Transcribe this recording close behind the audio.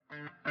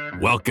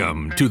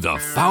Welcome to the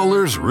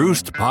Fowler's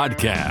Roost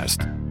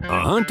Podcast, a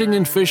hunting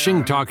and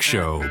fishing talk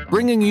show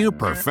bringing you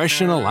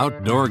professional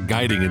outdoor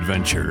guiding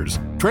adventures,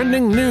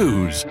 trending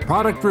news,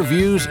 product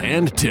reviews,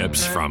 and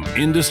tips from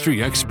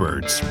industry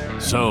experts.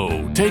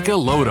 So take a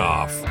load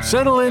off,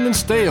 settle in, and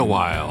stay a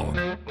while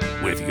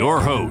with your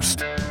host,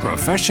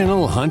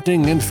 professional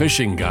hunting and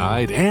fishing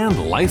guide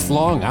and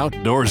lifelong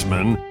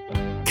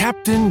outdoorsman,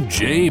 Captain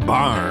Jay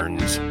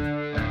Barnes.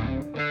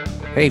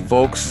 Hey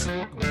folks,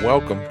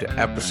 welcome to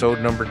episode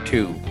number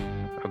 2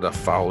 of the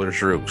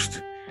Fowler's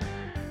Roost.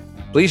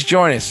 Please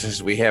join us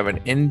as we have an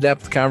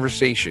in-depth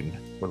conversation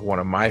with one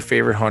of my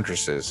favorite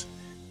huntresses,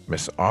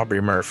 Miss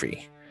Aubrey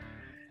Murphy.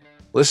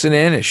 Listen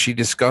in as she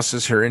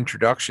discusses her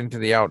introduction to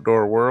the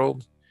outdoor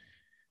world,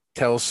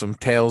 tells some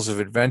tales of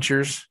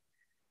adventures,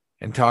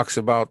 and talks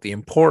about the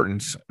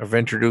importance of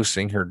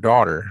introducing her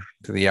daughter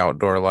to the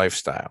outdoor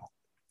lifestyle.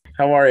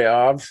 How are you,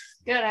 Aub?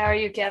 Good. How are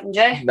you, Captain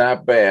Jay?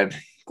 Not bad.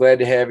 Glad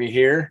to have you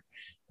here.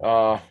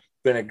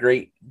 Been a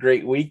great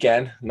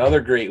weekend.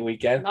 Another great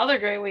weekend.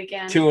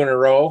 2 in a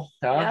row,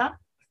 huh? Yeah.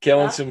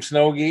 Killing some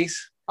snow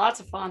geese. Lots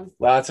of fun.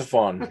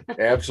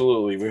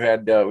 Absolutely. We've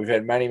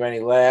had many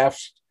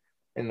laughs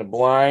in the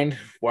blind.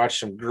 Watched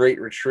some great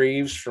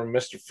retrieves from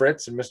Mr.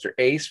 Fritz and Mr.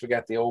 Ace. We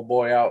got the old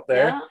boy out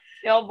there. Yeah.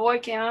 The old boy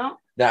came out.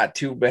 Not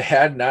too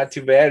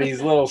bad. He's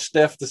a little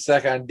stiff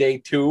on day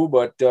 2,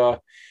 but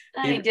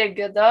he did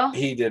good though.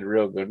 He did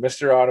real good.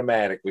 Mr.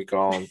 Automatic, we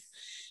call him.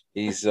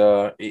 He's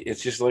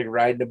it's just like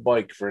riding a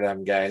bike for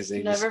them guys.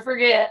 They never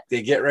forget.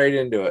 They get right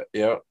into it.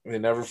 Yep, they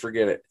never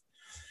forget it.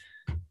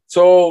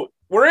 So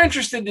we're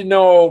interested to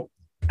know,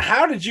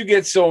 how did you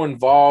get so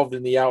involved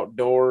in the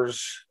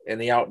outdoors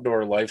and the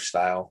outdoor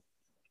lifestyle?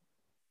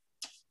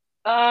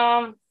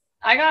 I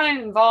got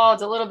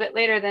involved a little bit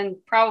later than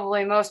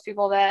probably most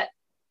people that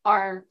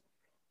are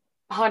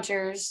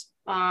hunters.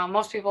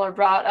 Most people are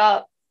brought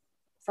up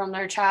from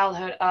their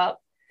childhood up.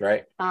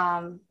 Right.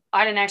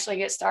 I didn't actually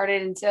get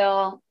started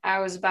until I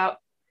was about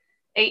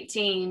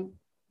 18.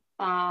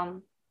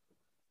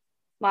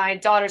 My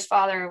daughter's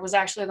father was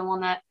actually the one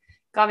that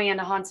got me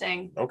into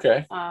hunting.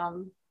 Okay.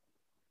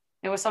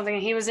 It was something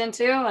he was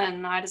into,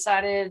 and I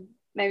decided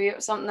maybe it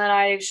was something that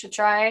I should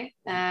try.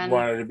 And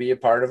wanted to be a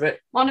part of it.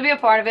 Wanted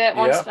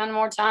to spend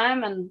more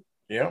time, and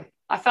yeah,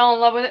 I fell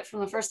in love with it from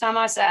the first time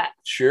I sat.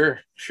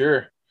 Sure.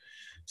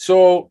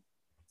 So,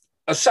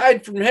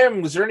 aside from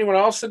him, was there anyone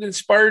else that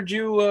inspired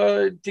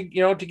you to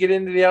get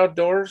into the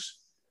outdoors?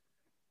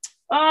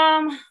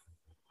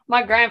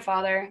 My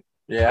grandfather.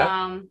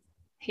 Yeah.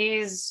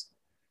 He's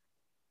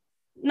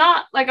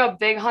not like a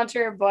big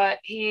hunter, but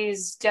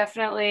he's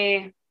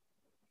definitely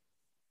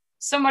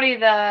somebody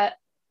that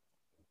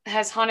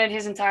has hunted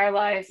his entire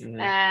life,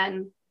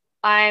 and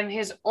I'm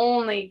his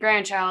only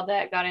grandchild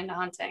that got into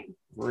hunting.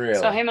 Really?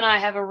 So him and I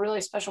have a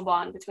really special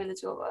bond between the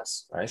two of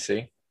us. I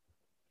see.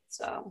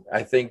 So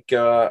I think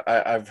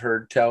I've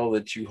heard tell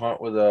that you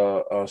hunt with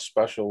a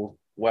special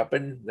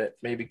weapon that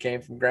maybe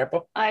came from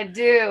Grandpa. I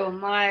do.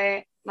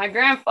 My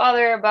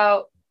grandfather,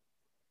 about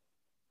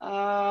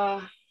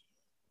I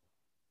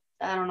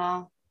don't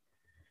know,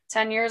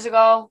 10 years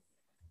ago,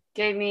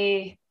 gave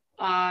me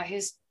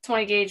his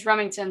 20 gauge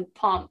Remington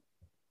pump,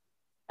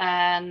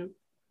 and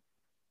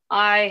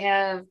I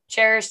have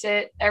cherished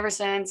it ever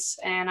since.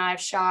 And I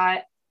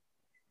shot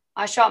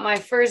my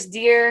first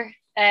deer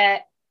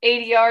at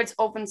 80 yards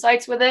open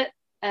sights with it,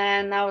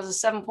 and that was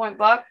a 7-point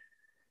buck.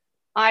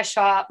 I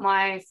shot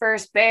my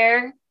first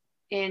bear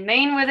in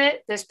Maine with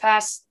it this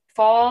past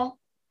fall,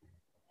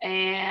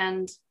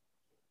 and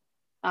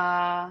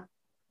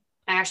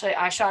actually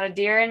I shot a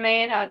deer in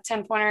Maine, a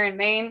 10-pointer in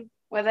Maine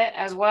with it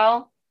as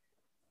well.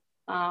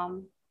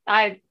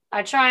 I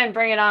try and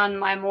bring it on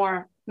my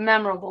more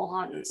memorable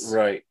hunts.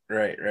 Right.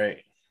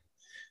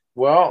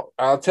 Well,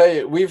 I'll tell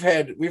you, we've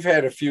had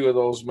a few of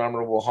those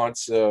memorable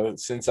hunts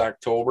since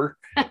October.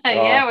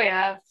 Yeah, we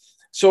have.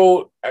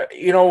 So,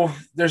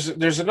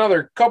 there's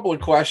another couple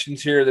of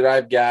questions here that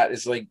I've got.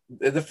 Is like,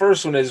 the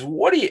first one is,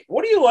 what do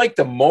you like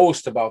the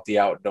most about the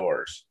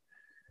outdoors?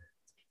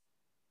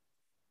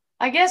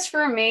 I guess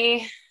for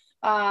me,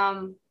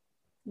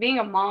 being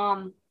a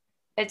mom,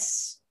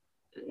 it's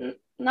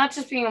not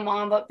just being a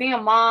mom, but being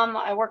a mom.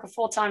 I work a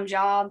full-time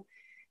job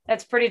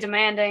that's pretty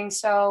demanding.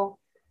 So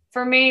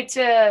for me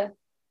to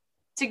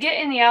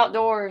get in the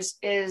outdoors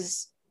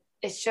it's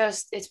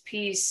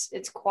peace,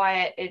 it's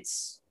quiet,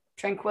 it's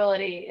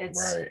tranquility.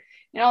 It's right.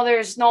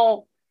 There's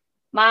no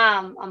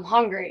mom, I'm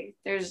hungry.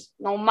 There's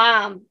no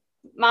mom,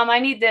 I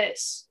need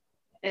this.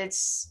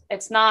 It's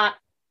not,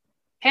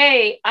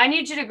 hey, I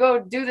need you to go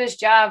do this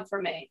job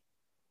for me.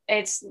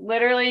 It's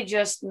literally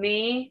just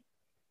me,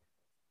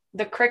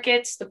 the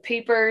crickets, the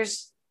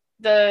peepers,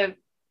 the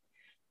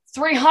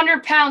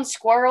 300-pound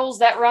squirrels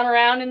that run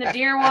around in the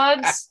deer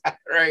woods.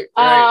 Right.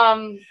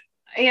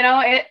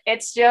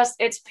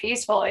 It's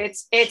peaceful.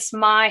 It's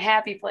my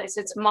happy place.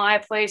 It's my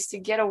place to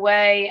get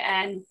away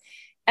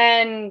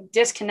and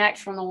disconnect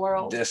from the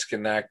world.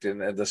 Disconnect,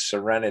 and the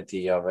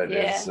serenity of it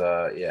is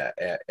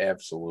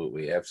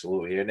absolutely.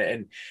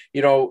 And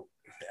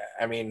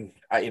I mean,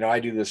 I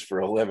do this for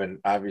a living,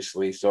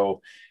 obviously,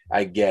 so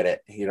I get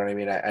it. You know what I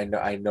mean?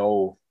 I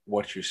know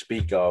what you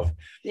speak of.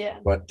 Yeah.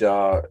 But,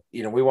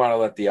 we want to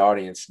let the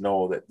audience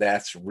know that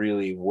that's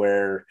really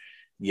where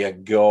you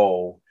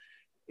go,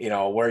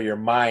 where your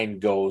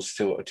mind goes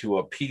to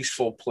a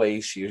peaceful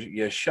place.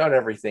 You shut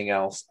everything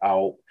else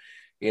out.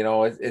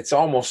 It's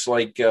almost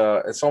like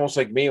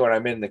me when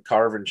I'm in the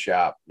carving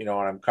shop, when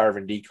I'm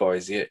carving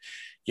decoys.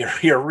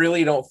 You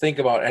really don't think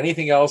about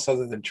anything else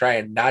other than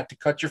trying not to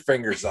cut your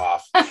fingers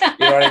off. You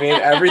know what I mean?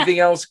 Everything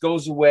else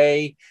goes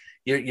away.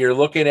 You're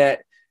looking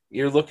at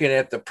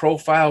the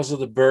profiles of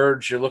the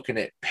birds. You're looking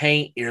at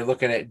paint. You're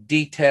looking at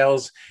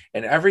details,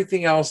 and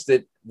everything else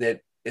that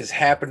is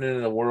happening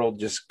in the world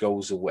just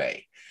goes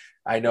away.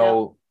 I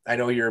know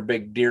you're a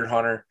big deer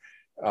hunter,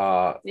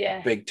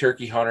 big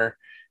turkey hunter,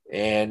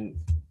 and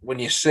when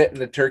you sit in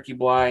the turkey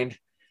blind,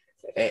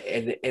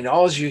 and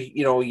all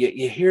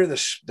you hear the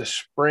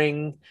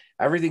spring,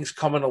 everything's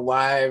coming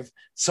alive.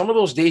 Some of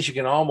those days you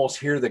can almost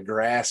hear the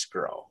grass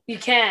grow. You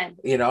can.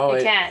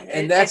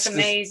 And it's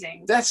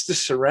amazing. That's the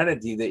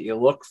serenity that you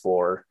look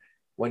for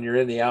when you're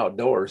in the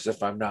outdoors,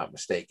 if I'm not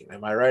mistaken.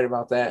 Am I right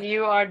about that?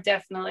 You are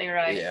definitely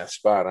right. Yeah,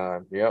 spot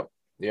on. Yep.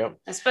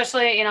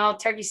 Especially,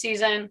 turkey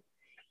season,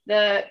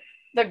 the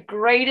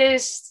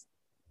greatest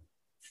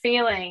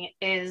feeling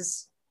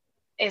is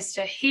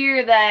to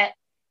hear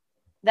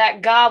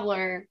that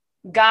gobbler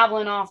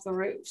gobbling off the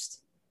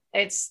roost.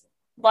 It's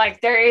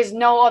like there is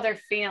no other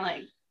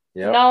feeling.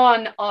 Yep.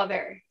 None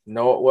other.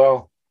 Know it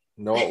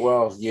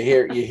well. You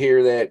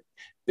hear that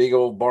big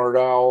old barred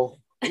owl,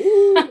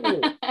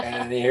 and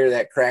then you hear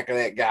that crack of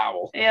that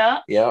gobble. Yeah.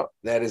 Yep.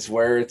 That is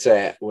where it's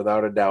at,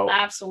 without a doubt.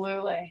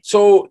 Absolutely.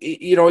 So,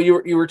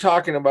 you were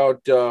talking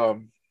about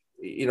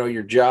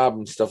your job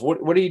and stuff.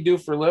 What do you do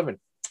for a living?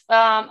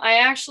 I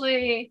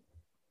actually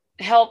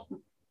help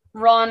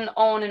run,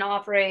 own, and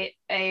operate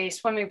a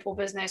swimming pool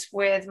business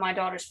with my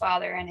daughter's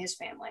father and his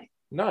family.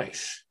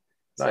 Nice.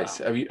 So,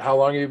 How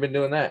long have you been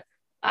doing that?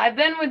 I've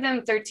been with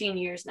them 13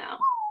 years now.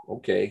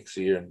 Okay,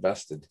 so you're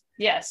invested.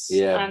 Yes.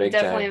 Yeah, I'm big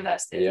definitely time.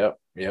 invested.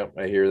 Yep.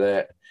 I hear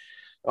that.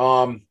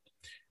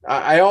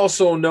 I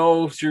also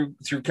know through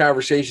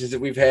conversations that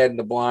we've had in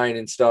the blind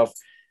and stuff,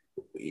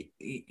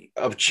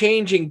 of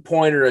changing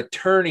point or a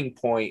turning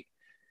point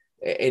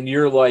in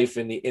your life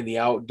in the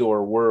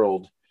outdoor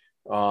world.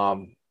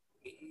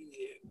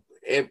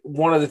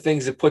 One of the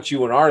things that puts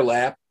you in our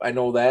lap, I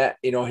know that,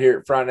 here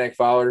at Frontenac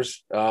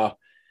Fowlers,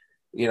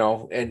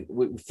 and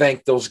we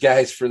thank those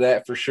guys for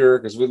that for sure,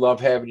 because we love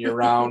having you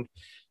around.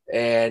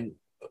 And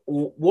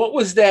what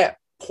was that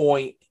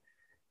point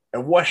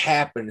and what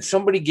happened?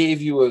 Somebody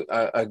gave you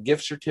a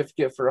gift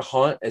certificate for a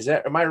hunt.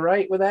 Am I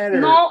right with that? Or?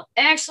 No,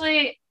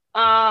 actually,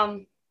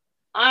 I'm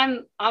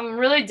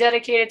really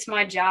dedicated to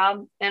my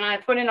job, and I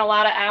put in a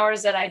lot of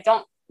hours that I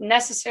don't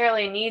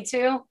necessarily need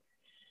to.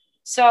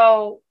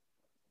 So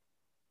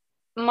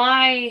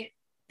my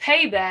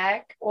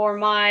payback or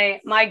my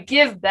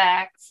give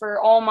back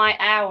for all my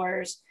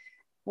hours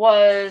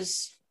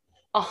was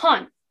a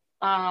hunt.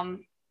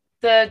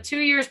 The 2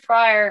 years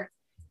prior,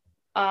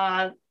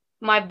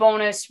 my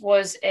bonus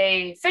was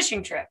a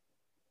fishing trip.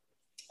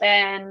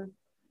 And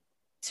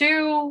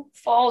 2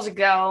 falls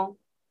ago,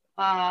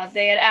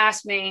 they had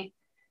asked me,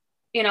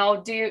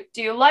 do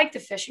you like the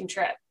fishing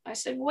trip? I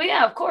said, well,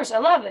 yeah, of course. I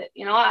love it.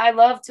 I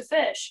love to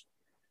fish.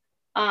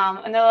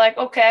 And they're like,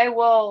 okay,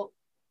 well,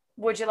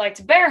 would you like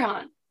to bear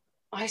hunt?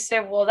 I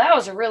said, well, that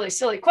was a really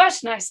silly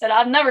question. I said,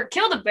 I've never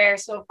killed a bear,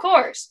 so of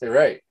course. You're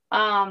right.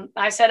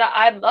 I said,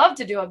 I'd love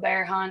to do a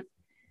bear hunt.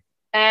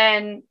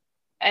 And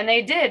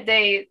they did.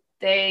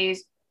 They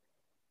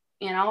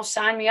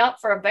signed me up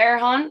for a bear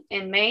hunt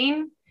in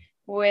Maine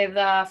with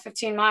a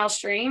 15-mile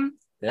stream.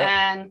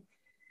 Yeah.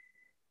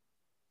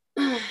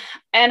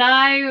 And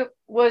I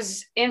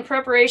was in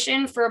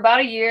preparation for about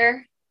a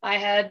year. I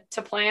had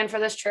to plan for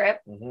this trip,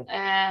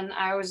 and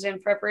I was in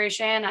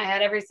preparation. I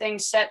had everything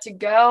set to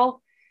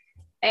go,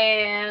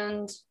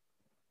 and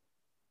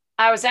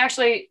I was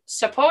actually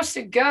supposed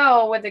to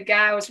go with the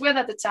guy I was with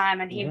at the time,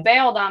 and he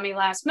bailed on me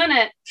last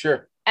minute.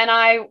 Sure. And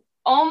I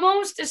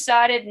almost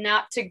decided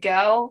not to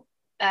go,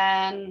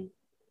 and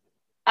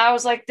I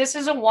was like, this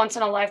is a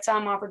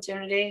once-in-a-lifetime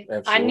opportunity.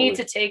 Absolutely. I need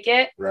to take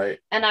it. Right.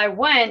 And I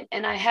went,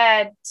 and I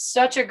had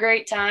such a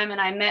great time,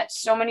 and I met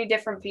so many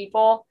different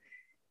people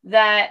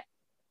that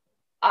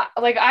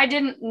I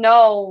didn't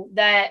know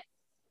that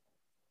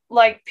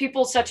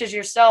people such as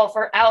yourself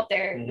are out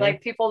there,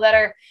 people that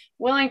are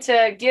willing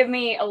to give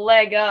me a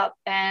leg up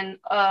and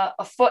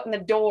a foot in the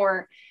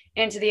door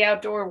into the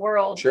outdoor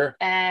world. Sure.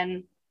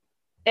 And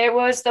it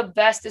was the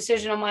best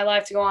decision of my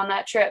life to go on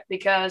that trip,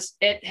 because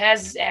it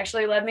has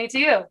actually led me to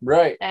you.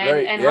 Right.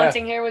 And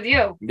hunting here with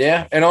you.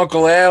 Yeah. And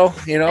Uncle Al,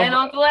 And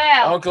Uncle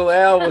Al. Uncle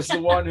Al was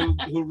the one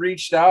who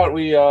reached out.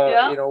 We,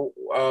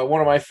 one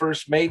of my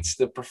first mates,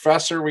 the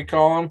professor, we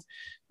call him,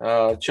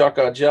 Chuck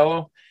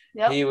Augello.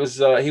 Yep. He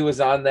was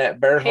on that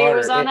bear hunt. He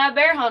was on that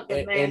bear hunt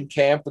with me. In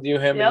camp with you,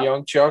 him and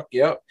young Chuck.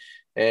 Yep.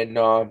 and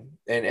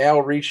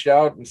Al reached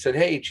out and said,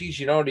 "Hey, geez,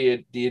 do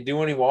you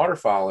do any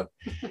waterfowling?"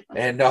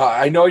 And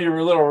I know you were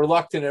a little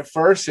reluctant at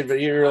first, but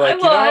you were like,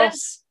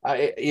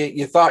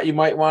 you thought you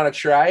might want to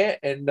try it,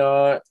 and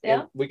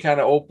we kind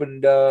of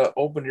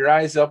opened your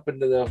eyes up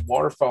into the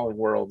waterfowling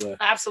world.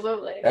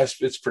 Absolutely,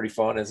 it's pretty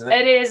fun, isn't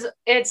it? It is.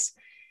 It's.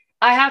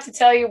 I have to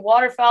tell you,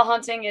 waterfowl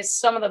hunting is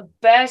some of the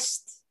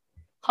best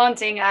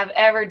hunting I've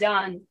ever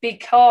done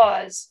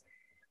because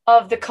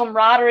of the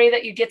camaraderie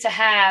that you get to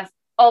have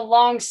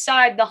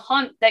alongside the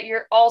hunt that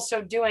you're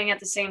also doing at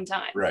the same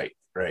time. Right.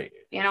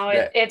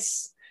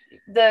 It's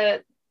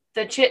the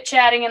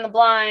chit-chatting in the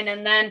blind,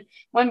 and then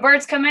when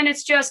birds come in,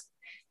 it's just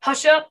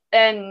hush up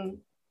and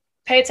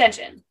pay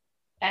attention.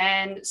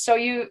 And so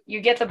you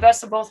get the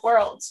best of both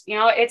worlds.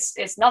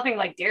 It's nothing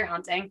like deer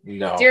hunting.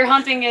 No. Deer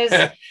hunting is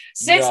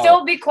sit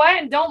still, be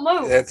quiet, and don't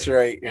move. That's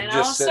right. And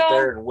just sit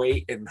there and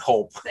wait and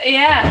hope.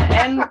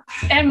 Yeah.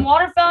 And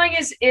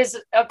waterfowling is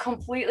a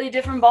completely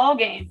different ball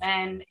game,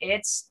 and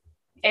it's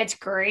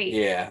great.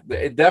 Yeah,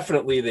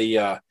 definitely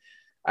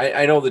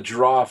I know the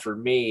draw for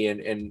me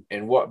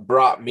and what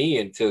brought me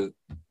into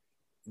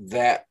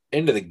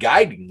the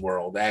guiding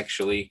world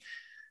actually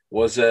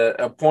was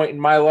a point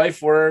in my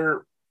life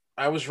where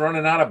I was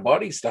running out of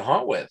buddies to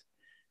hunt with.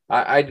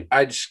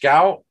 I'd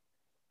scout,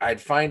 I'd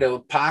find a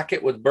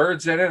pocket with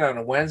birds in it on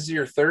a Wednesday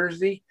or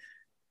Thursday,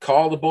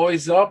 call the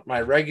boys up,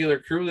 my regular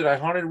crew that I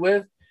hunted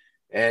with,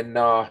 and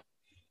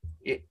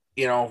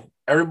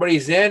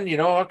everybody's in.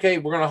 Okay,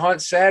 we're gonna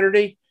hunt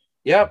Saturday.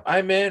 Yep,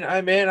 I'm in.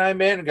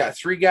 I got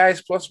 3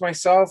 guys plus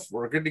myself.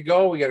 We're good to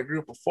go. We got a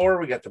group of 4.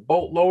 We got the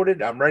boat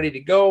loaded. I'm ready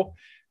to go.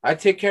 I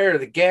take care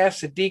of the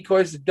gas, the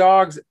decoys, the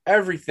dogs,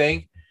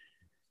 everything.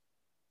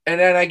 And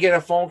then I get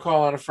a phone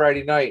call on a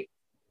Friday night.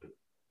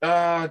 We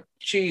got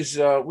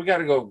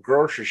to go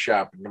grocery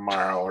shopping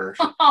tomorrow, or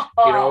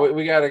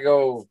we got to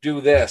go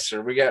do this,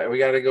 or we got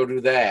to go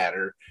do that,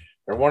 or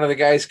one of the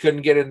guys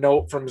couldn't get a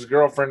note from his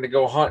girlfriend to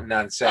go hunting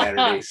on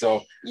Saturday.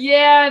 So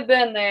yeah, I've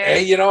been there.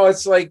 Hey,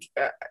 it's like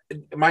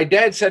my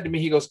dad said to me,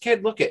 he goes,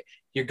 "Kid, look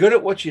you're good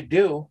at what you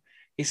do."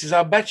 He says,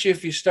 "I'll bet you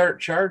if you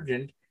start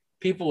charging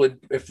people,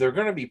 if they're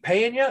going to be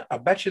paying you, I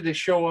bet you they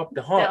show up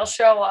to hunt." They'll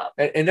show up.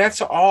 And that's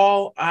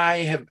all I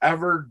have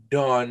ever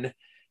done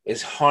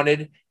is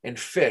hunted and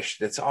fished.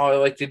 That's all I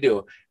like to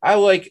do. I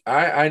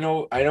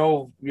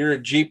know you're a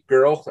Jeep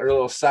girl. Or a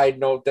little side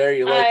note there.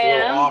 You like a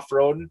little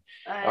off-roading.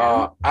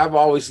 I've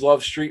always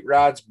loved street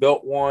rods,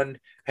 built one,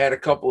 had a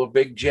couple of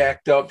big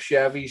jacked up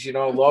Chevys,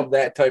 love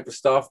that type of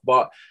stuff.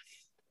 But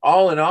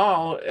all in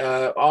all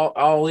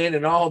in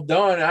and all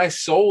done, I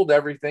sold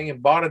everything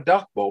and bought a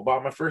duck boat,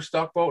 bought my first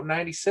duck boat in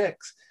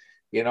 96,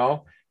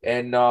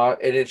 and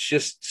it's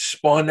just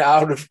spun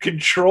out of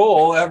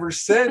control ever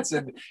since.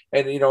 And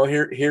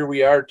here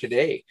we are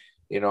today,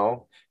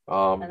 and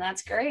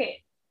that's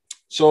great.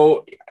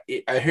 So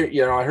I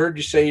heard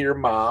you say your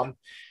mom,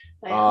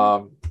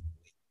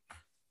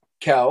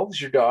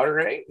 Kel's your daughter,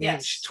 right?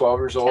 Yes. She's 12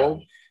 years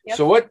old. Yep.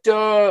 So what,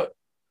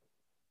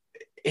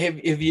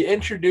 have you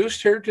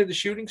introduced her to the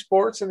shooting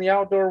sports and the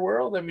outdoor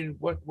world? I mean,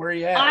 where are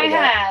you at? I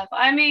have.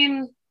 I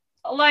mean,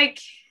 like,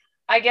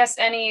 I guess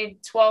any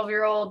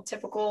 12-year-old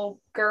typical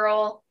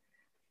girl,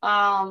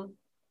 I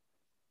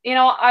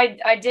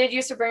did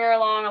used to bring her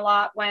along a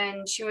lot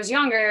when she was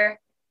younger,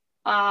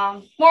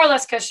 more or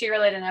less because she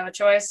really didn't have a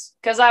choice,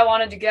 because I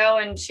wanted to go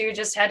and she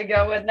just had to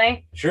go with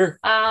me. Sure.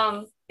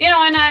 And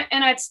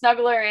I'd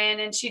snuggle her in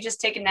and she'd just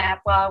take a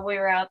nap while we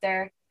were out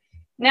there.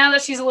 Now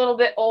that she's a little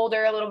bit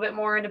older, a little bit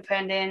more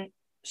independent,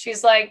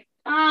 she's like,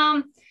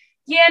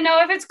 yeah,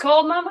 no, if it's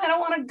cold, Mom, I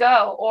don't want to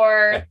go.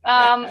 Or,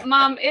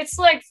 Mom, it's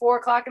like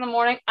 4:00 in the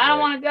morning. I don't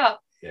want to go.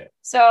 Yeah.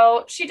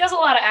 So she does a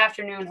lot of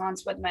afternoon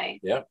hunts with me.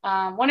 Yeah.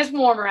 When it's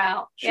warmer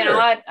out, sure.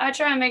 I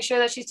try and make sure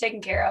that she's taken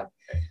care of.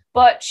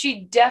 But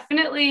she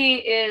definitely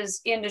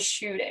is into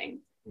shooting.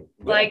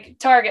 Like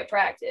target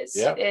practice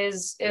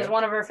is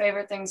one of her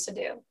favorite things to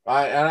do.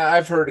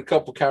 I've heard a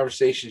couple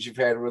conversations you've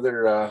had with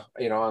her,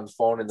 on the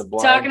phone in the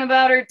blind, talking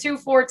about her 2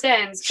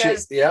 410s,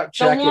 because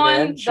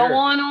the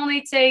one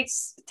only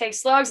takes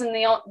slugs and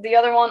the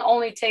other one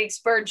only takes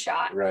bird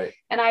shot. Right.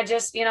 And I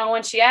just,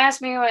 when she asks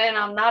me and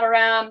I'm not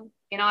around,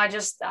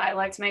 I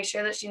like to make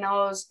sure that she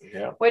knows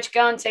which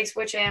gun takes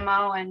which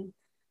ammo. And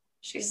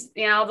she's,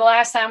 the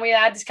last time we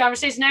had this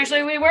conversation,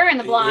 actually, we were in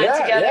the blind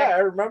together. Yeah, I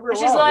remember. And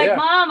she's like,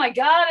 Mom, I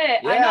got it.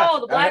 Yeah, I know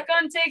the black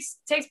gun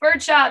takes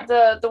bird shot.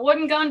 The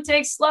wooden gun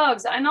takes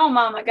slugs. I know,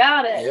 Mom, I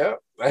got it. Yeah,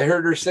 I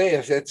heard her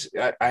say,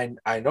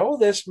 I know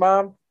this,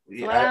 Mom.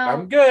 Well,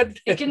 I'm good.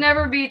 You can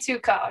never be too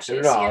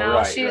cautious. No,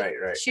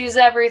 right. She's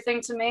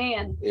everything to me.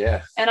 And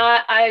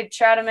I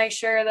try to make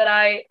sure that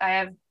I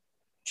have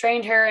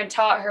trained her and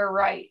taught her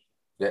right.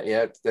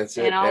 Yeah, that's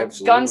it.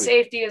 Absolutely. Gun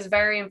safety is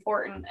very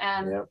important.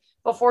 And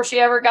before she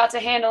ever got to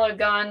handle a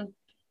gun,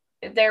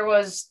 there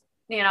was,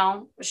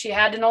 she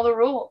had to know the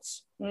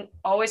rules.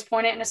 Always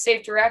point it in a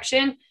safe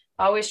direction.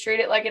 Always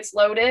treat it like it's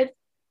loaded.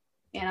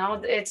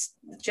 It's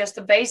just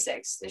the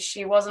basics.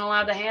 She wasn't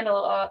allowed to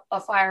handle a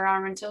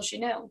firearm until she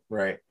knew.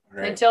 Right.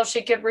 Until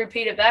she could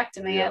repeat it back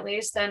to me, at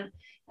least. And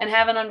and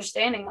have an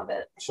understanding of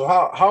it. So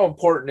how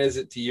important is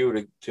it to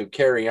you to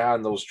carry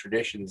on those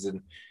traditions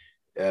and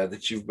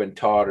that you've been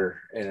taught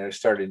and are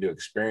starting to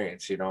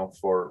experience,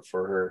 for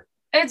her?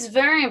 It's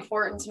very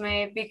important to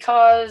me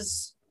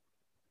because,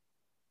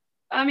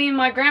 I mean,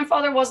 my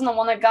grandfather wasn't the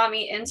one that got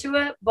me into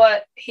it,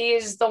 but he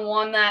is the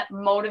one that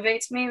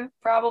motivates me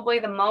probably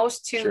the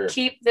most to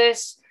keep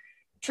this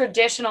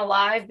tradition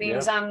alive,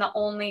 because I'm the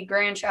only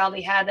grandchild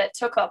he had that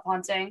took up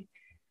hunting.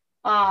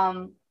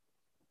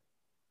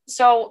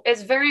 So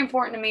it's very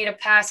important to me to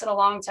pass it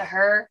along to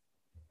her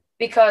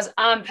because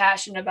I'm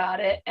passionate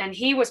about it and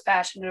he was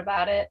passionate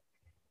about it.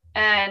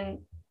 And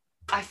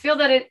I feel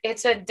that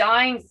it's a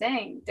dying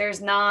thing. They're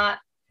not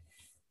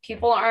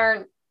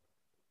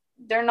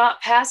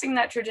passing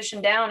that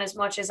tradition down as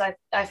much as I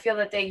feel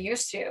that they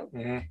used to.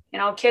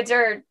 Mm-hmm. Kids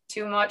are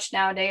too much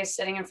nowadays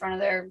sitting in front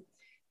of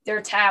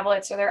their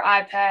tablets or their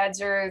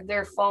iPads or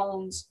their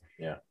phones.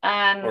 Yeah.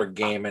 Or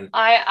gaming.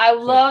 I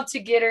love to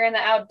get her in the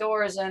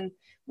outdoors, and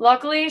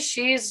luckily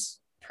she's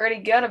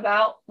pretty good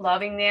about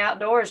loving the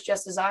outdoors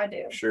just as I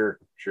do. Sure.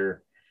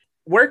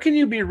 Where can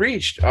you be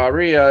reached,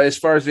 Aubrey, as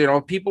far as,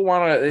 people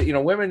want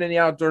to, women in the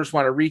outdoors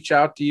want to reach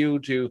out to you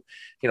to,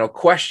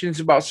 questions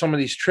about some of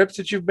these trips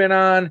that you've been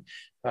on,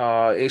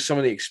 some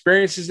of the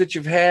experiences that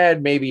you've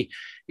had, maybe,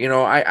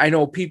 I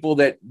know people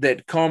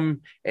that come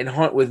and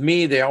hunt with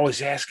me, they're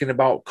always asking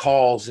about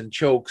calls and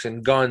chokes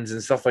and guns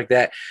and stuff like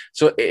that.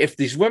 So if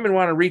these women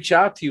want to reach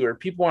out to you or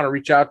people want to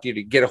reach out to you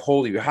to get a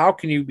hold of you, how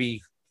can you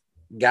be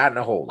gotten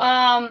a hold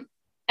of?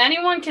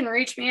 Anyone can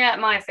reach me at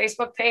my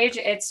Facebook page.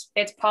 It's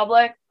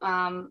public.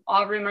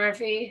 Aubrey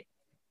Murphy.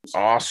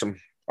 Awesome.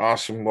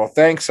 Well,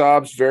 thanks,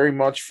 Aubs, very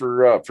much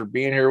for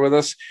being here with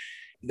us.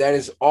 That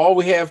is all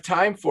we have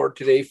time for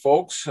today,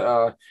 folks.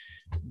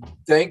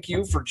 Thank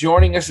you for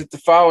joining us at the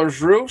Fowler's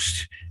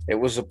Roost. It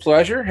was a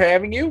pleasure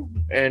having you,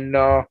 and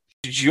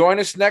join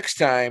us next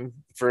time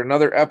for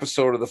another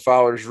episode of the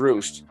Fowler's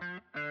Roost.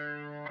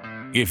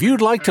 If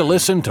you'd like to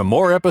listen to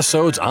more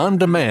episodes on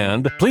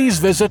demand, please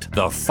visit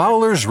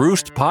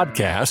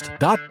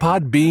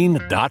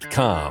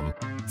thefowlersroostpodcast.podbean.com.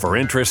 For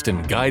interest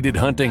in guided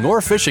hunting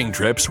or fishing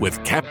trips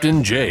with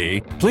Captain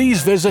J,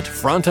 please visit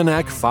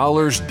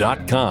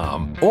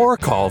frontenacfowlers.com or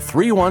call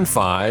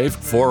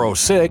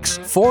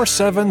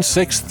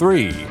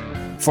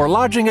 315-406-4763. For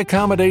lodging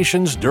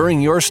accommodations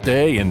during your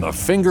stay in the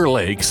Finger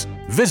Lakes,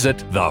 visit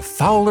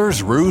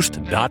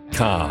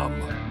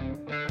thefowlersroost.com.